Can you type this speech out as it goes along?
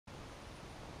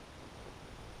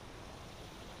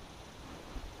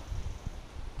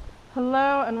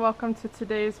Hello and welcome to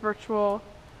today's virtual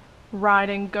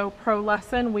riding GoPro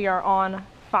lesson. We are on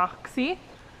Foxy,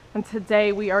 and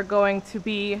today we are going to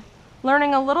be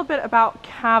learning a little bit about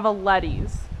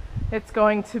cavalettes. It's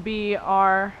going to be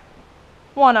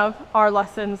one of our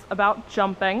lessons about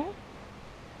jumping.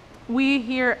 We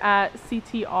here at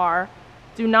CTR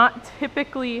do not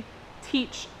typically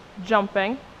teach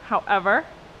jumping. However,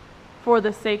 for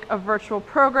the sake of virtual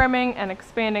programming and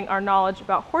expanding our knowledge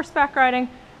about horseback riding,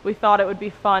 we thought it would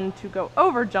be fun to go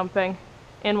over jumping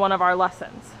in one of our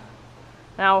lessons.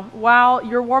 Now, while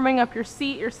you're warming up your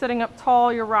seat, you're sitting up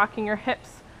tall, you're rocking your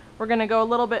hips, we're going to go a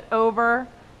little bit over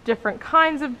different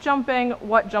kinds of jumping,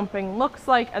 what jumping looks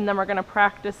like, and then we're going to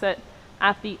practice it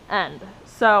at the end.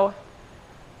 So,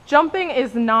 jumping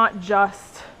is not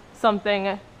just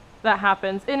something that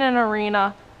happens in an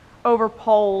arena over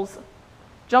poles.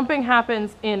 Jumping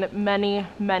happens in many,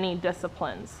 many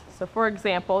disciplines. So for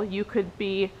example, you could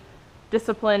be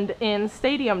disciplined in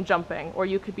stadium jumping, or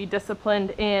you could be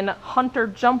disciplined in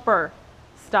hunter-jumper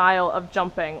style of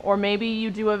jumping, or maybe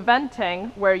you do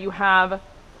eventing where you have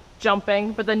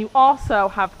jumping, but then you also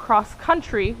have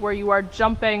cross-country where you are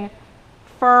jumping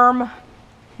firm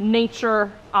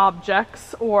nature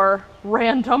objects or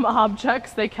random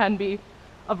objects. They can be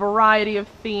a variety of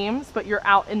themes, but you're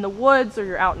out in the woods or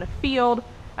you're out in a field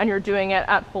and you're doing it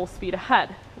at full speed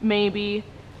ahead. Maybe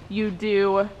you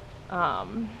do, if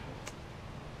I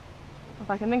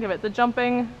can think of it, the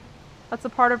jumping that's a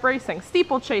part of racing.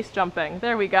 Steeplechase jumping,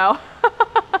 there we go.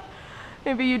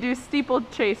 Maybe you do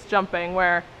steeplechase jumping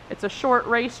where it's a short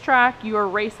racetrack, you are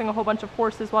racing a whole bunch of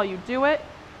horses while you do it,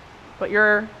 but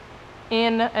you're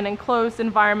in an enclosed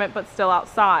environment but still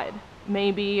outside.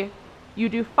 Maybe you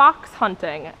do fox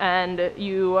hunting and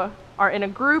you are in a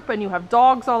group and you have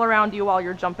dogs all around you while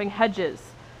you're jumping hedges.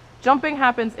 Jumping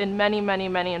happens in many, many,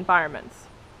 many environments.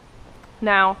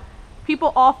 Now,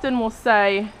 people often will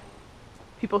say,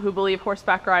 people who believe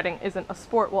horseback riding isn't a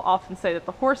sport will often say that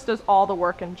the horse does all the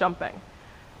work in jumping.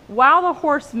 While the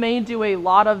horse may do a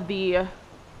lot of the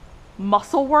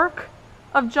muscle work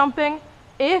of jumping,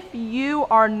 if you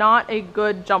are not a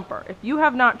good jumper, if you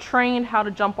have not trained how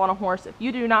to jump on a horse, if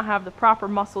you do not have the proper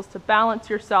muscles to balance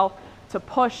yourself, to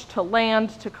push, to land,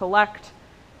 to collect,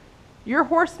 your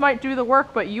horse might do the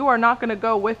work, but you are not going to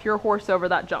go with your horse over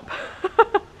that jump.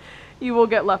 You will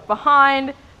get left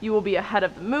behind, you will be ahead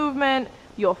of the movement,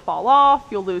 you'll fall off,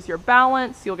 you'll lose your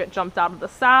balance, you'll get jumped out of the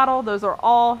saddle. Those are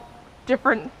all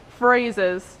different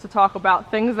phrases to talk about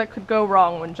things that could go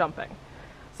wrong when jumping.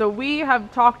 So we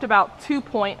have talked about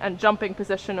 2-point and jumping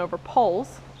position over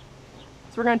poles.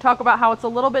 So we're going to talk about how it's a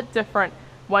little bit different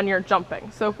when you're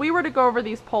jumping. So if we were to go over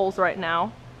these poles right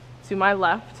now, to my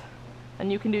left,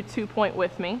 and you can do 2-point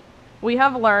with me, we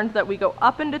have learned that we go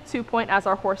up into 2-point as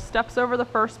our horse steps over the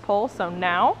first pole, so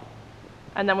now,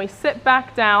 and then we sit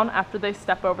back down after they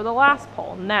step over the last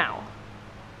pole, now.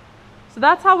 So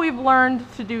that's how we've learned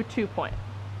to do 2-point.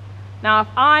 Now if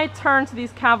I turn to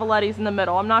these cavalettes in the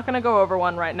middle, I'm not going to go over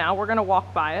one right now, we're going to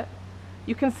walk by it.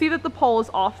 You can see that the pole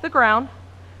is off the ground,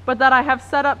 but that I have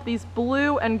set up these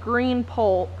blue and green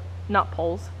cones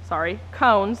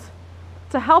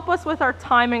to help us with our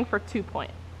timing for 2-point.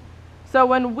 So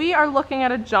when we are looking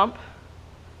at a jump,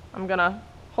 I'm going to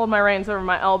hold my reins over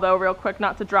my elbow real quick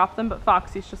not to drop them, but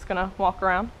Foxy's just going to walk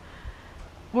around.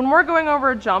 When we're going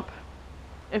over a jump,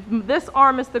 if this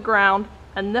arm is the ground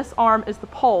and this arm is the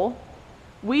pole,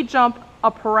 we jump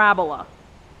a parabola.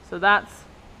 So that's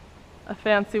a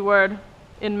fancy word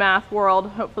in math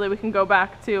world. Hopefully we can go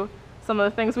back to some of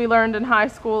the things we learned in high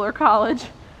school or college.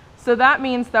 So that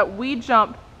means that we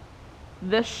jump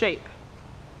this shape,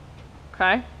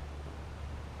 okay?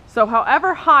 So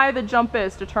however high the jump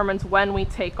is determines when we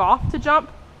take off to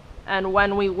jump and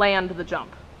when we land the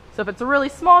jump. So if it's a really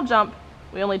small jump,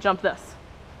 we only jump this.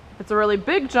 If it's a really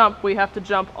big jump, we have to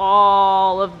jump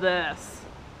all of this.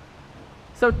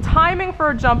 So timing for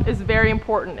a jump is very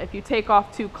important. If you take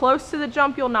off too close to the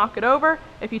jump, you'll knock it over.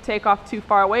 If you take off too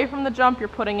far away from the jump, you're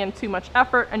putting in too much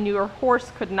effort and your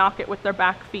horse could knock it with their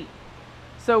back feet.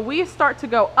 So we start to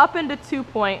go up into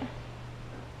 2-point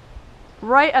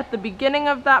right at the beginning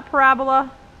of that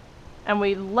parabola, and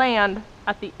we land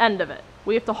at the end of it.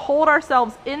 We have to hold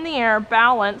ourselves in the air,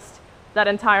 balanced, that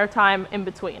entire time in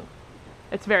between.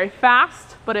 It's very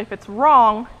fast, but if it's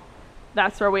wrong,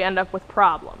 that's where we end up with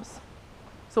problems.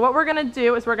 So what we're going to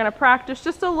do is we're going to practice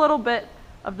just a little bit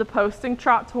of the posting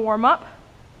trot to warm up.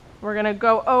 We're going to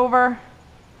go over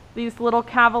these little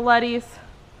cavalettes.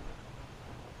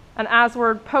 And as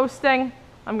we're posting,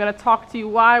 I'm going to talk to you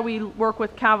why we work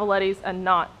with cavalettes and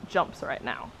not jumps right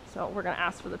now. So we're going to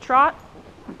ask for the trot.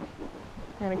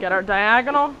 We're going to get our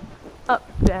diagonal. up,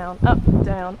 down, up,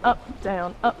 down, up,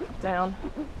 down, up, down.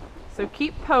 So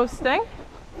keep posting.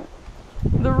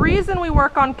 The reason we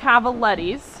work on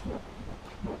cavalettes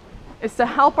is to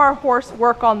help our horse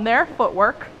work on their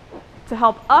footwork, to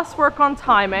help us work on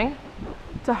timing,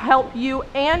 to help you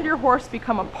and your horse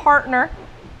become a partner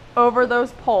over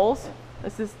those poles.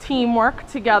 This is teamwork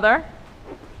together.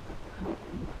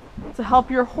 To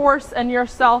help your horse and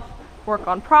yourself work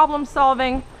on problem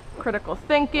solving, critical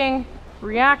thinking,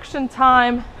 reaction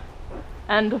time,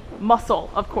 and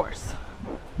muscle, of course.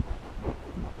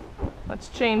 Let's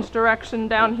change direction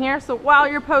down here. So while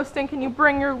you're posting, can you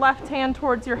bring your left hand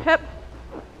towards your hip?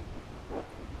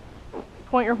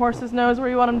 Point your horse's nose where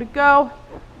you want him to go.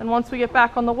 And once we get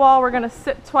back on the wall, we're going to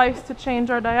sit twice to change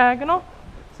our diagonal.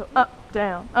 So up,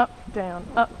 down, up, down,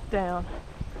 up, down.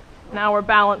 Now we're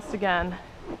balanced again.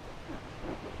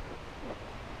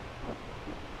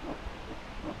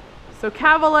 So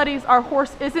cavalettes, our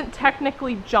horse isn't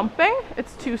technically jumping.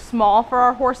 It's too small for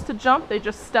our horse to jump. They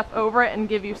just step over it and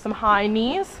give you some high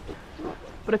knees.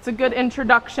 But it's a good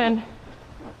introduction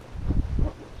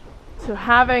to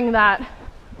having that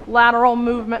lateral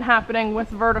movement happening with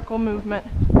vertical movement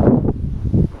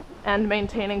and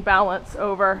maintaining balance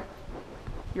over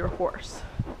your horse.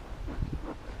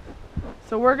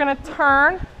 So we're going to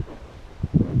turn.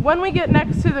 When we get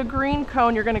next to the green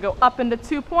cone, you're going to go up into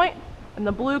 2-point. And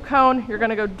the blue cone, you're going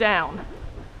to go down.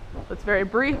 So it's very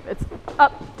brief. It's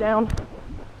up, down.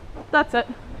 That's it.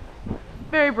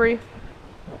 Very brief.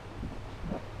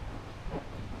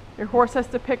 Your horse has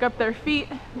to pick up their feet.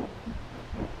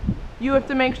 You have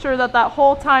to make sure that that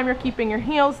whole time you're keeping your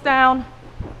heels down,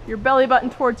 your belly button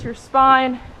towards your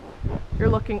spine, you're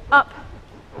looking up,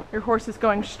 your horse is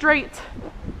going straight.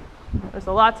 There's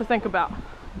a lot to think about.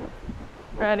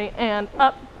 Ready, and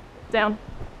up, down,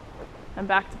 and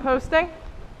back to posting.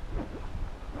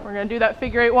 We're going to do that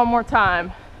figure 8 one more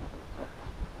time.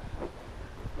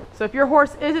 So if your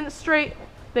horse isn't straight,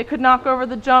 they could knock over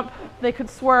the jump, they could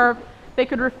swerve, they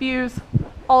could refuse.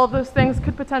 All of those things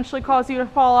could potentially cause you to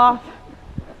fall off.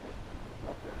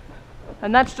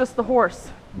 And that's just the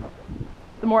horse.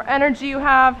 The more energy you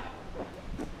have,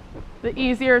 the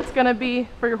easier it's going to be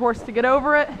for your horse to get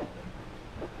over it.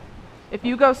 If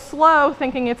you go slow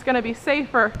thinking it's going to be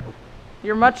safer,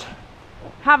 you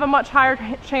have a much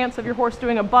higher chance of your horse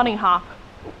doing a bunny hop.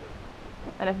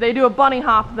 And if they do a bunny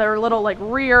hop, their little like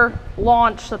rear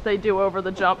launch that they do over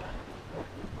the jump,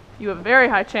 you have very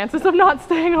high chances of not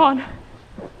staying on.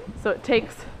 So it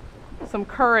takes some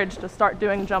courage to start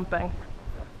doing jumping.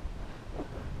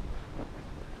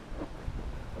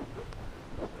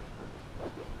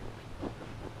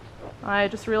 I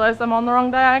just realized I'm on the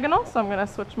wrong diagonal, so I'm going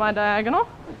to switch my diagonal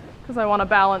because I want a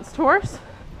balanced horse.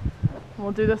 And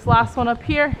we'll do this last one up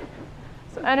here.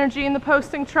 So energy in the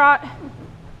posting trot.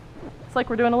 It's like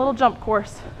we're doing a little jump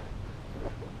course.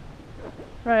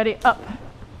 Ready, up,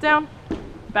 down,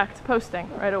 back to posting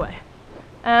right away.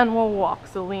 And we'll walk,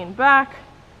 so lean back.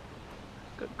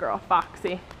 Good girl,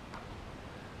 Foxy.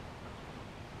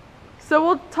 So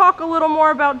we'll talk a little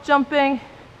more about jumping.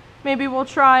 Maybe we'll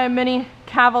try a mini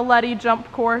cavalette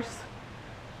jump course.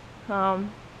 I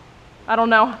don't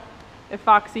know if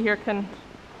Foxy here can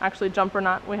actually jump or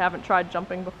not. We haven't tried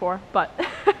jumping before, but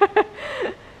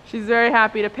she's very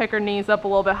happy to pick her knees up a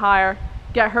little bit higher,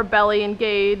 get her belly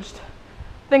engaged,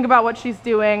 think about what she's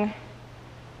doing.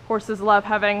 Horses love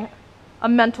having a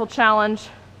mental challenge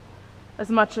as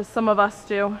much as some of us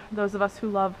do, those of us who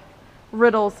love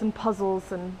riddles and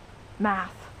puzzles and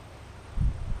math.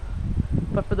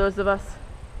 But for those of us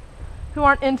who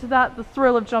aren't into that, the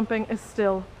thrill of jumping is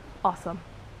still awesome.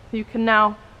 You can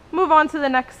now move on to the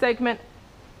next segment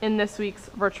in this week's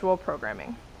virtual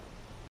programming.